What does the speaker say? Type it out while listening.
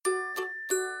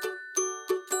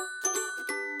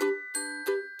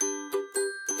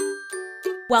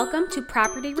Welcome to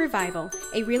Property Revival,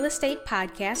 a real estate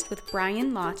podcast with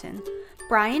Brian Lawton.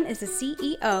 Brian is the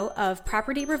CEO of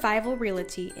Property Revival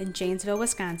Realty in Janesville,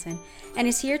 Wisconsin, and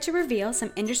is here to reveal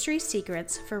some industry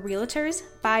secrets for realtors,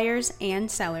 buyers, and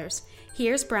sellers.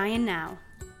 Here's Brian now.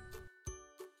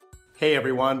 Hey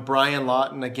everyone, Brian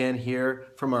Lawton again here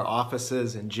from our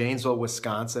offices in Janesville,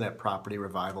 Wisconsin at Property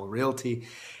Revival Realty.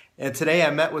 And today I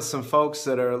met with some folks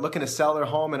that are looking to sell their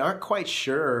home and aren't quite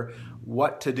sure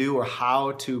what to do or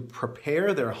how to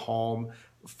prepare their home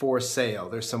for sale.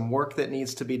 There's some work that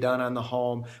needs to be done on the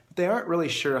home, but they aren't really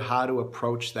sure how to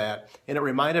approach that. And it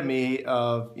reminded me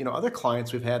of, other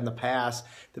clients we've had in the past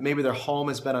that maybe their home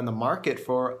has been on the market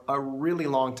for a really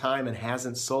long time and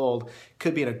hasn't sold.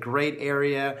 Could be in a great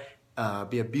area,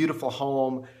 be a beautiful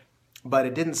home, but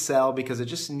it didn't sell because it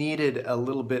just needed a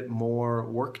little bit more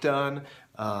work done,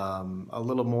 a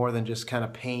little more than just kind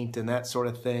of paint and that sort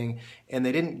of thing. And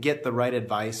they didn't get the right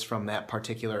advice from that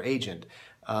particular agent.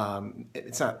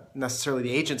 It's not necessarily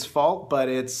the agent's fault, but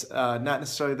it's not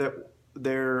necessarily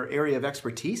their area of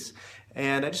expertise.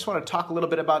 And I just want to talk a little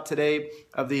bit about today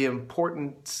of the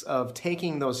importance of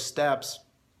taking those steps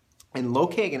and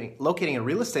locating a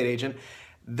real estate agent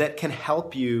that can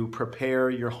help you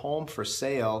prepare your home for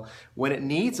sale when it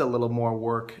needs a little more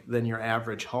work than your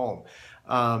average home.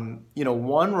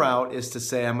 One route is to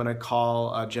say, I'm going to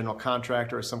call a general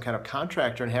contractor or some kind of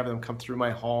contractor and have them come through my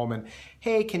home and,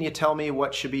 hey, can you tell me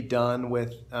what should be done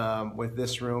with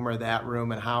this room or that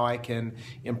room and how I can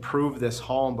improve this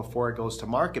home before it goes to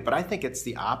market? But I think it's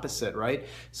the opposite, right?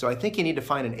 So I think you need to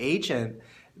find an agent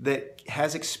that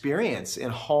has experience in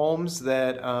homes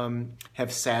that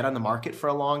have sat on the market for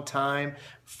a long time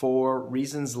for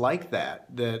reasons like that,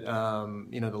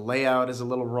 the layout is a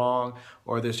little wrong,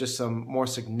 or there's just some more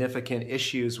significant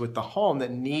issues with the home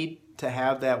that need to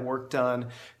have that work done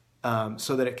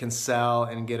so that it can sell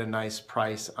and get a nice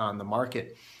price on the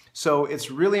market. So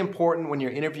it's really important when you're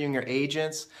interviewing your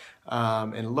agents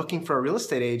and looking for a real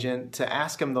estate agent to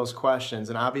ask them those questions.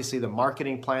 And obviously the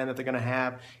marketing plan that they're going to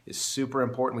have is super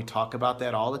important. We talk about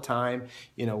that all the time.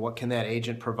 What can that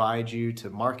agent provide you to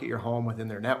market your home within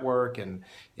their network and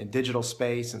in digital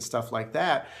space and stuff like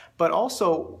that. But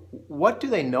also, what do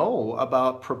they know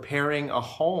about preparing a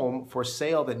home for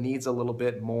sale that needs a little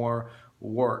bit more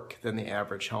work than the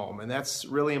average home? And that's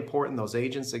really important. Those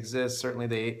agents exist. Certainly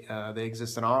they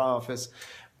exist in our office.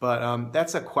 But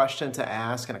that's a question to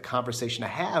ask and a conversation to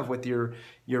have with your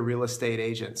real estate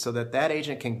agent so that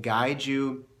agent can guide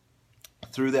you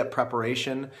through that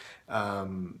preparation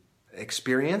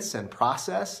experience and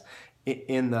process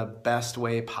in the best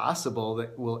way possible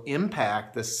that will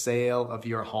impact the sale of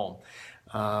your home.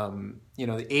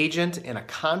 The agent and a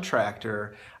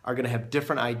contractor are going to have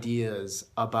different ideas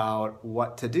about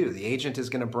what to do. The agent is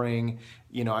going to bring,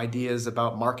 ideas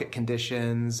about market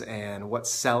conditions and what's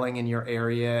selling in your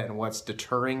area and what's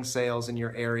deterring sales in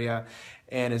your area,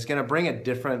 and is going to bring a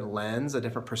different lens, a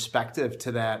different perspective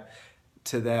to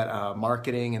that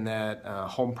marketing and that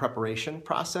home preparation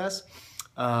process.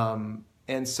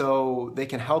 And so they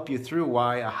can help you through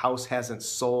why a house hasn't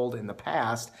sold in the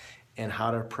past and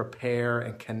how to prepare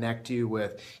and connect you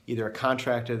with either a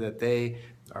contractor that they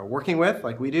are working with,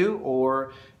 like we do,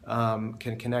 or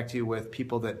can connect you with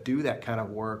people that do that kind of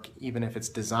work, even if it's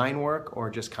design work or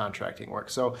just contracting work.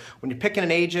 So when you're picking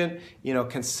an agent,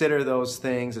 consider those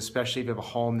things, especially if you have a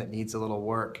home that needs a little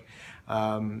work.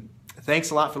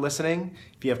 Thanks a lot for listening.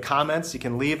 If you have comments, you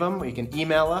can leave them, or you can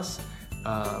email us,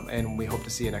 and we hope to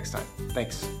see you next time.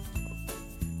 Thanks.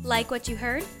 Like what you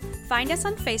heard? Find us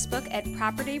on Facebook at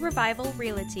Property Revival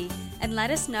Realty and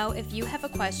let us know if you have a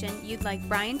question you'd like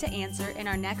Brian to answer in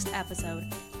our next episode.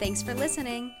 Thanks for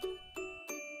listening.